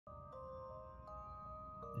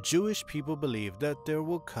Jewish people believe that there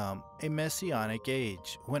will come a Messianic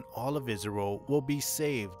age when all of Israel will be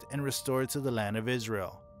saved and restored to the land of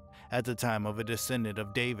Israel. At the time of a descendant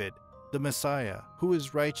of David, the Messiah, who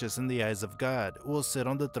is righteous in the eyes of God, will sit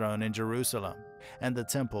on the throne in Jerusalem, and the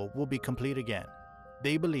temple will be complete again.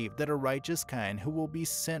 They believe that a righteous kind who will be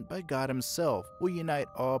sent by God Himself will unite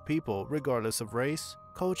all people regardless of race,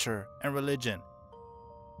 culture, and religion.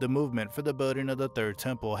 The movement for the building of the Third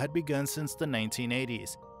Temple had begun since the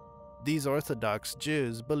 1980s. These Orthodox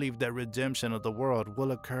Jews believe that redemption of the world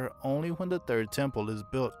will occur only when the Third Temple is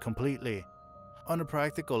built completely. On a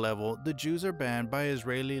practical level, the Jews are banned by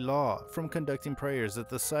Israeli law from conducting prayers at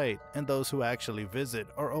the site, and those who actually visit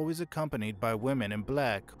are always accompanied by women in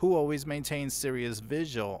black who always maintain serious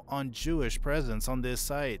vigil on Jewish presence on this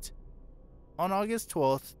site. On August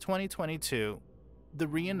 12, 2022, the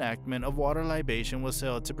reenactment of water libation was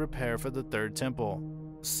held to prepare for the Third Temple.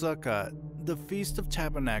 Sukkot, the Feast of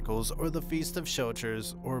Tabernacles or the Feast of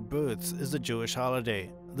Shelters or Booths, is a Jewish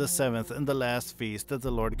holiday, the seventh and the last feast that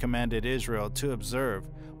the Lord commanded Israel to observe,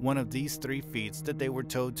 one of these three feasts that they were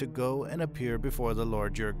told to go and appear before the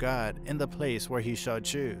Lord your God in the place where He shall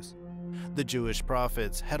choose. The Jewish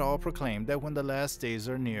prophets had all proclaimed that when the last days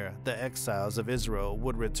are near, the exiles of Israel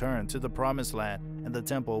would return to the Promised Land and the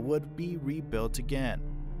temple would be rebuilt again.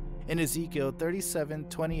 In Ezekiel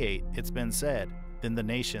 37:28, it's been said, "Then the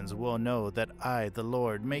nations will know that I, the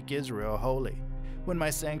Lord, make Israel holy, when my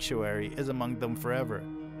sanctuary is among them forever."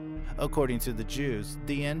 According to the Jews,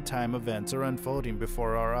 the end-time events are unfolding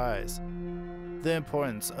before our eyes. The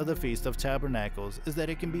importance of the Feast of Tabernacles is that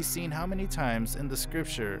it can be seen how many times in the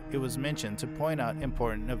scripture it was mentioned to point out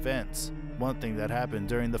important events. One thing that happened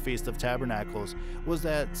during the Feast of Tabernacles was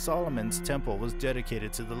that Solomon's temple was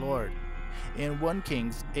dedicated to the Lord. In 1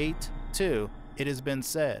 Kings 8:2, it has been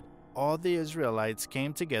said, "All the Israelites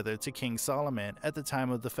came together to King Solomon at the time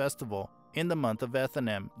of the festival, in the month of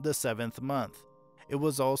Ethanim, the 7th month." It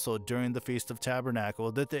was also during the Feast of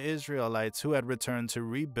Tabernacle that the Israelites who had returned to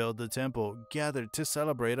rebuild the temple gathered to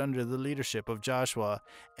celebrate under the leadership of Joshua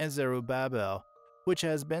and Zerubbabel, which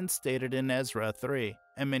has been stated in Ezra 3,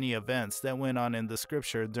 and many events that went on in the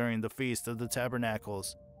scripture during the Feast of the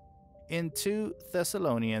Tabernacles. In 2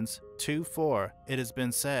 Thessalonians 2:4, it has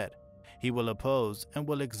been said, "He will oppose and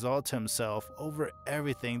will exalt himself over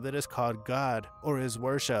everything that is called God or is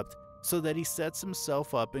worshipped, so that he sets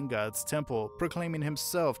himself up in God's temple, proclaiming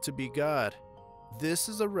himself to be God." This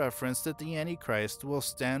is a reference that the Antichrist will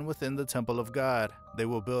stand within the temple of God. They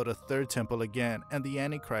will build a third temple again, and the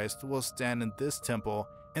Antichrist will stand in this temple,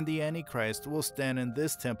 and the Antichrist will stand in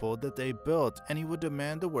this temple that they built, and he will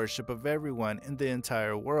demand the worship of everyone in the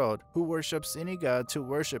entire world who worships any god to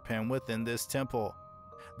worship him within this temple.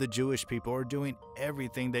 The Jewish people are doing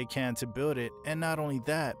everything they can to build it, and not only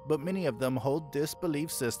that, but many of them hold this belief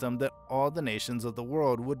system that all the nations of the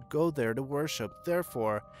world would go there to worship,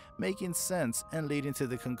 therefore making sense and leading to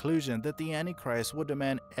the conclusion that the Antichrist will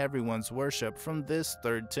demand everyone's worship from this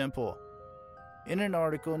third temple. In an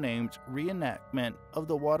article named "Reenactment of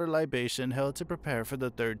the Water Libation Held to Prepare for the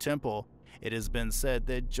Third Temple," it has been said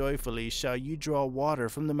that "joyfully shall you draw water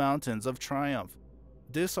from the mountains of triumph."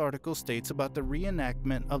 This article states about the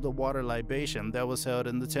reenactment of the water libation that was held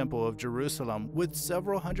in the Temple of Jerusalem with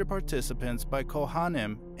several hundred participants by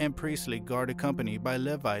Kohanim and priestly guard accompanied by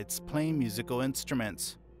Levites playing musical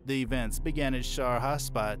instruments. The events began at Shar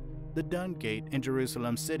Haspat, the Dung Gate in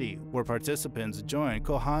Jerusalem City, where participants joined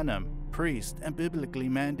Kohanim, priests, and biblically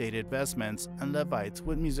mandated vestments, and Levites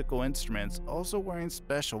with musical instruments also wearing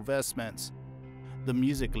special vestments. The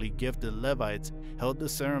musically gifted Levites held the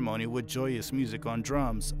ceremony with joyous music on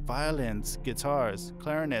drums, violins, guitars,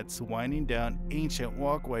 clarinets, winding down ancient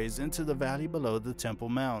walkways into the valley below the Temple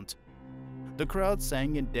Mount. The crowd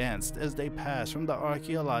sang and danced as they passed from the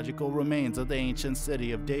archaeological remains of the ancient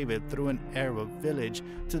city of David through an Arab village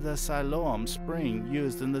to the Siloam spring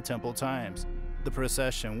used in the temple times. The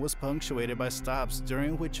procession was punctuated by stops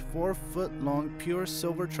during which 4-foot-long pure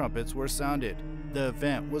silver trumpets were sounded. The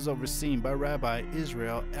event was overseen by Rabbi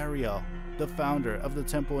Israel Ariel, the founder of the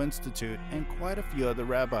Temple Institute, and quite a few other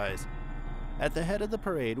rabbis. At the head of the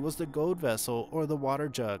parade was the gold vessel or the water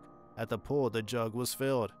jug. At the pool, the jug was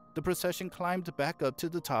filled. The procession climbed back up to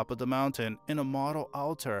the top of the mountain in a model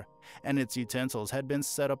altar, and its utensils had been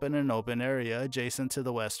set up in an open area adjacent to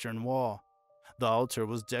the western wall. The altar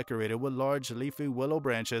was decorated with large leafy willow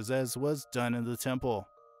branches as was done in the temple.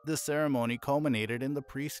 The ceremony culminated in the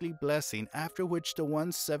priestly blessing, after which the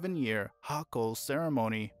 7-year Hakol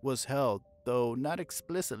ceremony was held, though not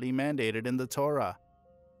explicitly mandated in the Torah.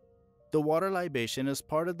 The water libation is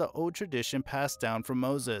part of the old tradition passed down from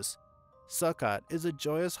Moses. Sukkot is a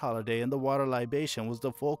joyous holiday, and the water libation was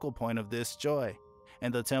the focal point of this joy.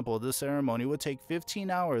 In the temple, the ceremony would take 15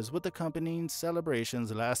 hours, with accompanying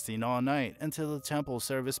celebrations lasting all night until the temple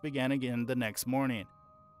service began again the next morning.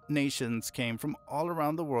 Nations came from all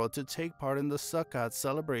around the world to take part in the Sukkot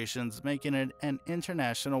celebrations, making it an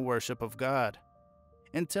international worship of God.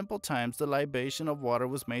 In temple times, the libation of water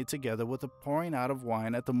was made together with the pouring out of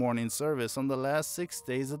wine at the morning service on the last 6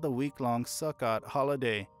 days of the week-long Sukkot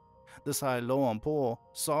holiday. The Siloam pool,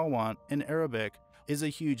 Salwan in Arabic, is a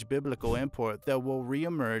huge biblical import that will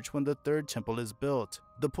re-emerge when the third temple is built.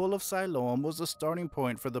 The pool of Siloam was the starting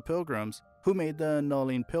point for the pilgrims, who made the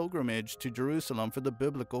annulling pilgrimage to Jerusalem for the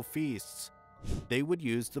biblical feasts. They would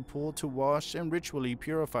use the pool to wash and ritually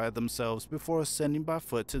purify themselves before ascending by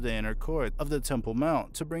foot to the inner court of the Temple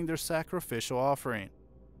Mount to bring their sacrificial offering.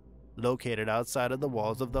 Located outside of the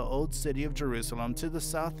walls of the old city of Jerusalem to the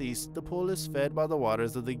southeast, the pool is fed by the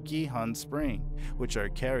waters of the Gihon Spring, which are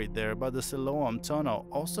carried there by the Siloam Tunnel,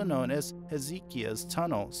 also known as Hezekiah's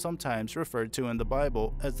Tunnel, sometimes referred to in the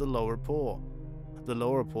Bible as the Lower Pool. The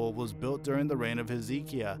Lower Pool was built during the reign of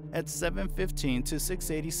Hezekiah at 715 to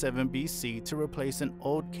 687 BC to replace an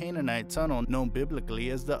old Canaanite tunnel known biblically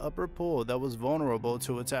as the Upper Pool that was vulnerable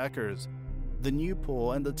to attackers. The new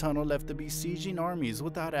pool and the tunnel left the besieging armies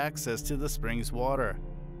without access to the spring's water.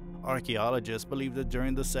 Archaeologists believe that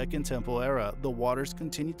during the Second Temple era, the waters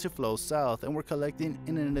continued to flow south and were collecting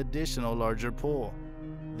in an additional larger pool.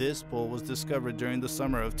 This pool was discovered during the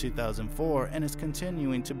summer of 2004 and is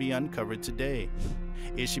continuing to be uncovered today.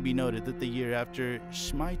 It should be noted that the year after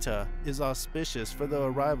Shemitah is auspicious for the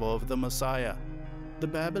arrival of the Messiah. The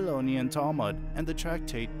Babylonian Talmud and the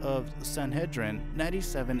Tractate of Sanhedrin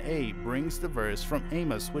 97a brings the verse from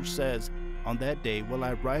Amos which says, "On that day will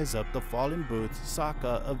I rise up the fallen booth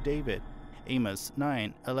Saka of David." Amos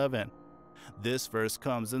 9:11. This verse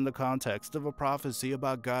comes in the context of a prophecy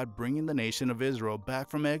about God bringing the nation of Israel back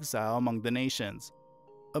from exile among the nations.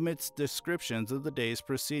 Amidst descriptions of the days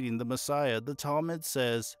preceding the Messiah, the Talmud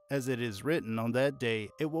says, "As it is written, on that day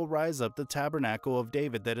it will rise up the tabernacle of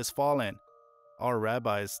David that is fallen." Our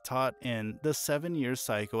rabbis taught in the 7-year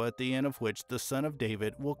cycle, at the end of which the son of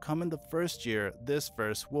David will come in the first year, this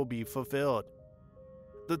verse will be fulfilled.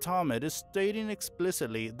 The Talmud is stating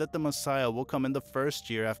explicitly that the Messiah will come in the first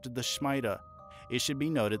year after the Shemitah. It should be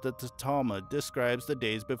noted that the Talmud describes the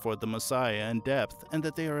days before the Messiah in depth and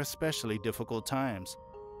that they are especially difficult times.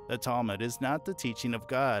 The Talmud is not the teaching of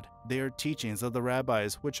God. They are teachings of the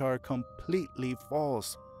rabbis which are completely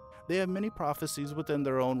false. They have many prophecies within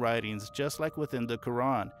their own writings, just like within the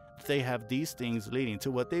Quran. They have these things leading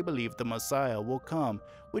to what they believe the Messiah will come,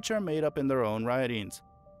 which are made up in their own writings.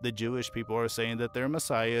 The Jewish people are saying that their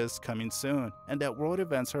Messiah is coming soon, and that world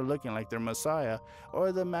events are looking like their Messiah,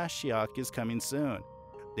 or the Mashiach is coming soon.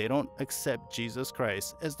 They don't accept Jesus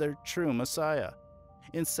Christ as their true Messiah.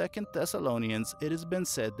 In 2 Thessalonians, it has been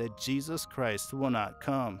said that Jesus Christ will not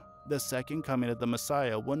come. The second coming of the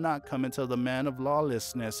Messiah will not come until the man of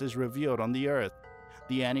lawlessness is revealed on the earth.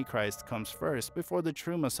 The Antichrist comes first before the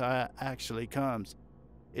true Messiah actually comes.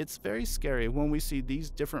 It's very scary when we see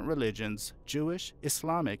these different religions, Jewish,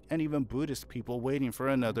 Islamic, and even Buddhist people waiting for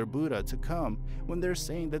another Buddha to come when they're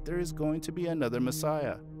saying that there is going to be another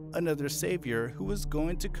Messiah, another Savior who is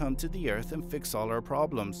going to come to the earth and fix all our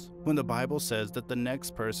problems. When the Bible says that the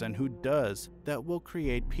next person who does that will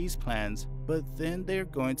create peace plans, but then they're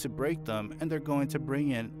going to break them and they're going to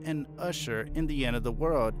bring in and usher in the end of the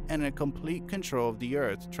world and a complete control of the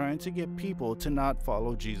earth, trying to get people to not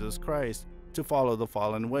follow Jesus Christ, to follow the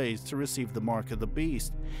fallen ways, to receive the mark of the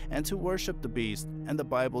beast, and to worship the beast. And the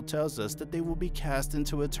Bible tells us that they will be cast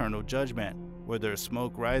into eternal judgment, where their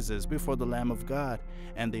smoke rises before the Lamb of God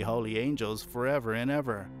and the holy angels forever and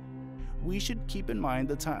ever. We should keep in mind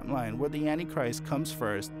the timeline where the Antichrist comes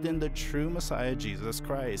first, then the true Messiah Jesus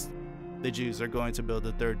Christ. The Jews are going to build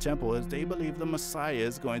the third temple as they believe the Messiah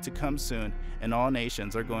is going to come soon, and all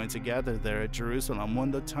nations are going to gather there at Jerusalem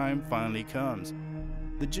when the time finally comes.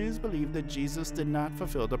 The Jews believe that Jesus did not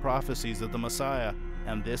fulfill the prophecies of the Messiah,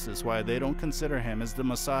 and this is why they don't consider him as the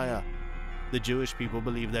Messiah. The Jewish people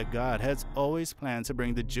believe that God has always planned to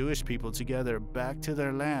bring the Jewish people together back to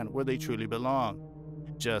their land where they truly belong.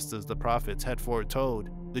 Just as the prophets had foretold,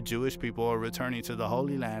 the Jewish people are returning to the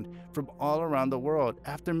Holy Land from all around the world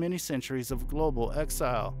after many centuries of global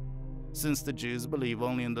exile. Since the Jews believe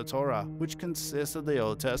only in the Torah, which consists of the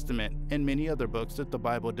Old Testament and many other books that the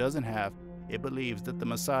Bible doesn't have, it believes that the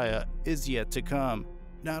Messiah is yet to come.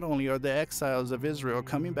 Not only are the exiles of Israel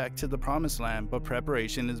coming back to the Promised Land, but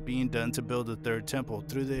preparation is being done to build the third temple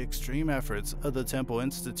through the extreme efforts of the Temple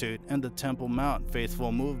Institute and the Temple Mount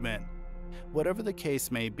Faithful Movement. Whatever the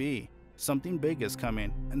case may be, Something big is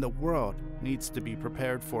coming, and the world needs to be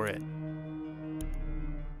prepared for it.